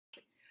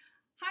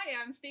Hi,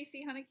 I'm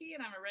Stacy Hunneke and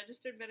I'm a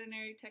registered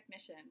veterinary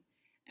technician.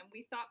 And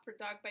we thought for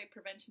Dog Bite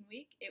Prevention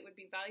Week it would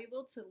be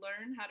valuable to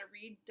learn how to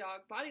read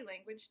dog body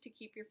language to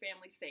keep your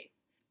family safe.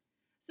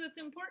 So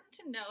it's important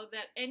to know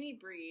that any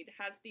breed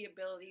has the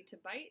ability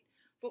to bite,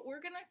 but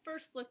we're going to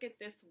first look at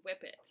this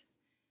Whippet.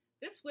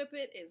 This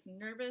Whippet is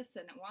nervous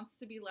and it wants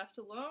to be left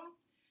alone.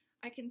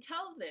 I can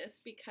tell this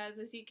because,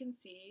 as you can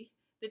see,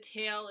 the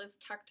tail is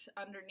tucked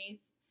underneath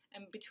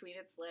and between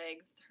its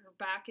legs. Her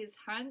back is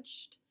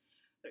hunched.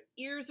 Their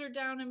ears are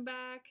down and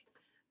back,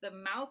 the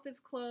mouth is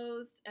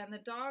closed, and the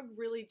dog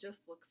really just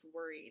looks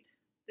worried.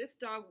 This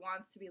dog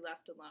wants to be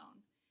left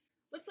alone.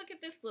 Let's look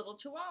at this little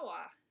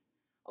Chihuahua.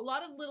 A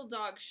lot of little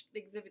dogs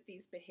exhibit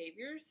these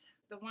behaviors.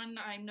 The one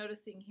I'm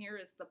noticing here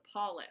is the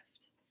paw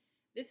lift.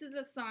 This is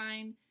a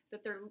sign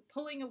that they're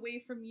pulling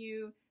away from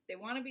you. They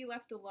want to be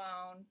left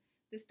alone.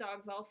 This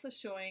dog's also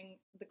showing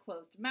the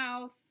closed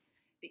mouth.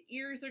 The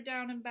ears are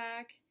down and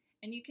back,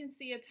 and you can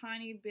see a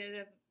tiny bit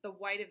of the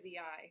white of the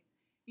eye.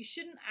 You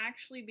shouldn't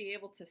actually be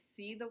able to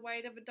see the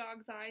white of a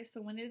dog's eye,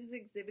 so when it is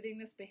exhibiting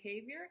this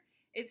behavior,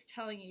 it's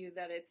telling you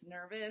that it's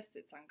nervous,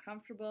 it's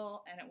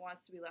uncomfortable, and it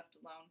wants to be left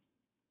alone.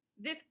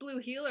 This blue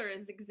heeler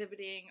is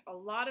exhibiting a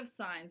lot of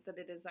signs that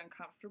it is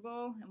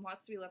uncomfortable and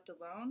wants to be left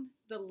alone.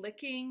 The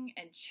licking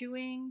and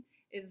chewing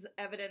is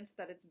evidence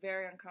that it's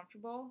very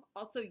uncomfortable.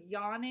 Also,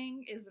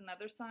 yawning is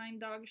another sign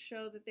dogs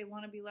show that they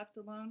want to be left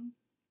alone.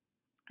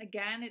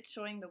 Again, it's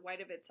showing the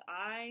white of its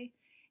eye,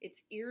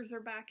 its ears are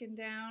back and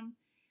down.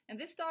 And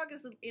this dog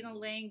is in a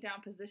laying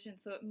down position,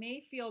 so it may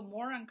feel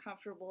more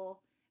uncomfortable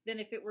than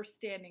if it were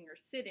standing or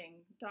sitting.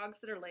 Dogs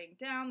that are laying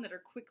down, that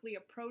are quickly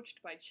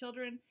approached by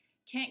children,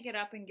 can't get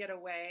up and get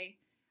away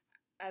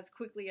as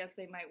quickly as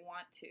they might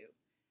want to.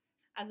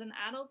 As an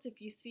adult,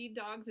 if you see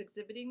dogs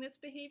exhibiting this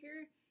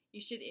behavior,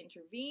 you should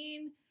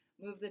intervene,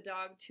 move the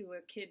dog to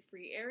a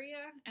kid-free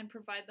area, and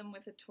provide them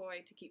with a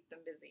toy to keep them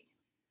busy.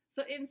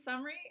 So in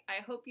summary,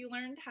 I hope you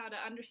learned how to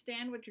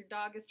understand what your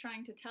dog is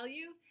trying to tell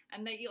you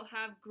and that you'll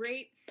have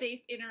great, safe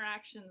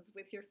interactions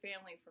with your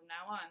family from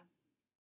now on.